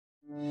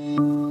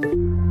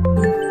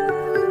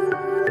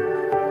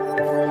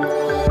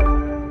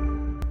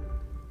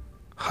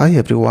Hi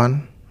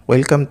everyone,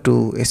 welcome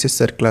to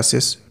SSR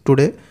classes.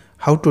 Today,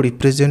 how to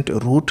represent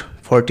root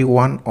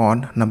 41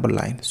 on number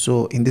line.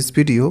 So in this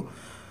video,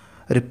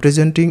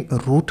 representing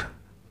root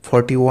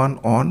 41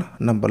 on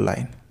number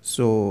line.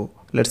 So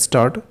let's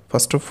start.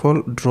 First of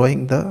all,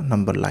 drawing the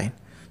number line.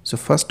 So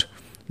first,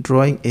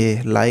 drawing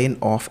a line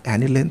of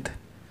any length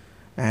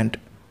and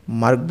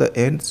mark the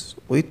ends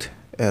with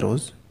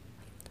arrows.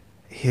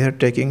 Here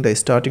taking the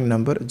starting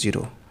number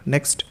 0.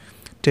 Next,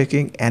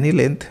 taking any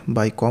length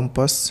by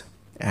compass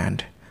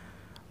and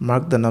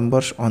mark the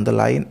numbers on the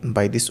line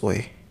by this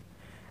way,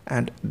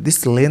 and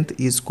this length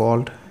is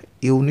called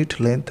unit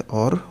length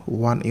or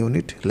 1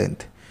 unit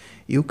length.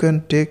 You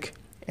can take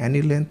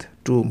any length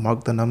to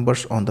mark the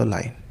numbers on the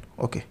line.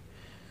 Okay,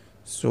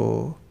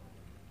 so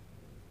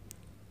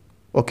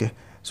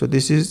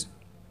this is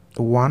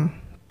 1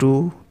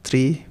 2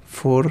 3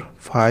 4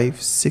 5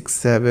 6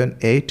 7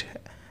 8,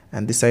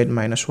 and this side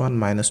 -1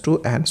 -2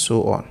 and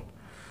so on.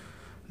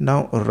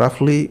 Now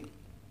roughly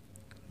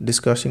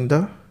discussing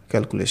the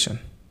calculation.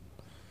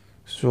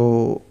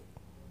 So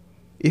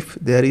if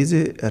there is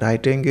a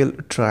right angle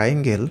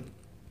triangle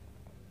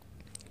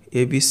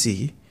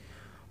ABC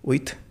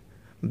with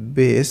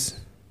base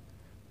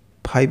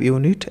 5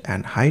 unit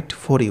and height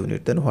 4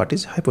 unit, then what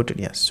is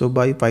hypotenuse? So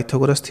by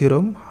Pythagoras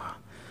theorem,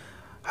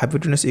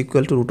 hypotenuse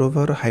equal to root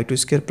over height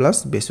square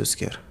plus base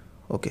square.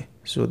 Okay,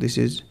 so this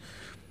is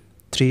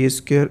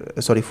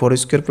 4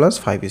 square plus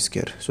 5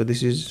 square. So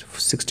this is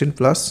 16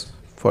 plus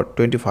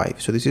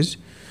 25. So this is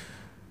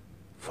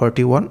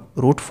 41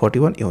 root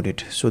 41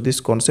 unit. So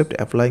this concept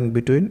applying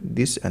between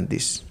this and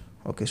this.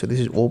 Okay, so this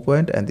is O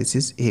point and this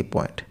is A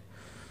point.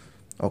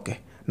 Okay,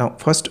 now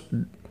first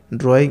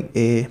drawing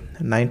a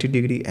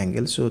 90-degree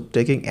angle. So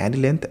taking any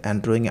length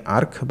and drawing an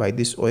arc by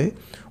this way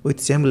with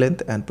same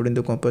length and putting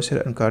the compass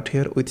here and cut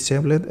here, with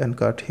same length and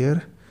cut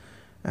here,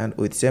 and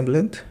with same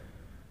length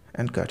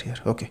and cut here.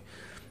 Okay,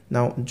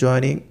 now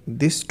joining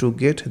this to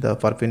get the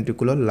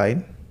perpendicular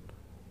line.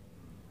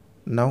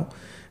 Now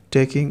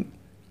taking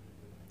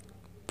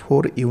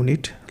 4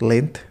 unit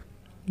length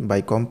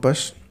by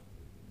compass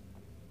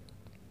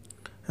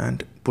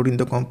and putting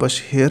the compass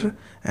here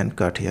and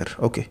cut here.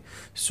 Okay,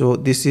 so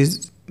this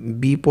is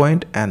B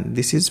point and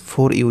this is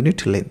 4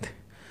 unit length.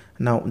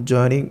 Now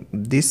joining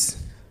this.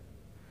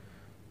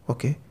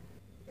 Okay,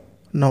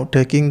 now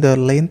taking the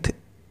length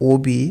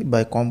OB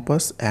by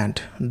compass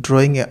and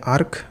drawing an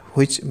arc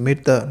which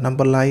meet the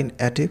number line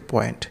at a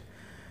point,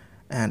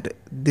 and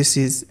this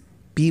is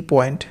P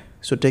point.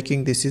 So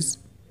taking this is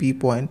P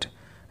point,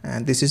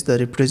 and this is the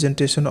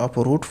representation of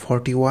root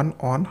 41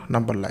 on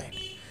number line.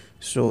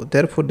 So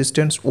therefore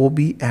distance OB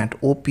and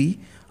OP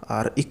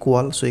are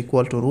equal, so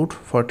equal to root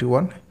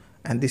 41,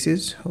 and this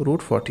is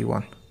root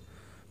 41.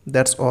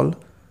 That's all.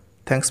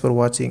 Thanks for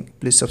watching.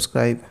 Please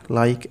subscribe,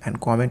 like and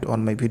comment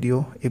on my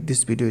video. If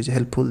this video is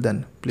helpful,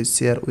 then please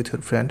share with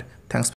your friend. Thanks.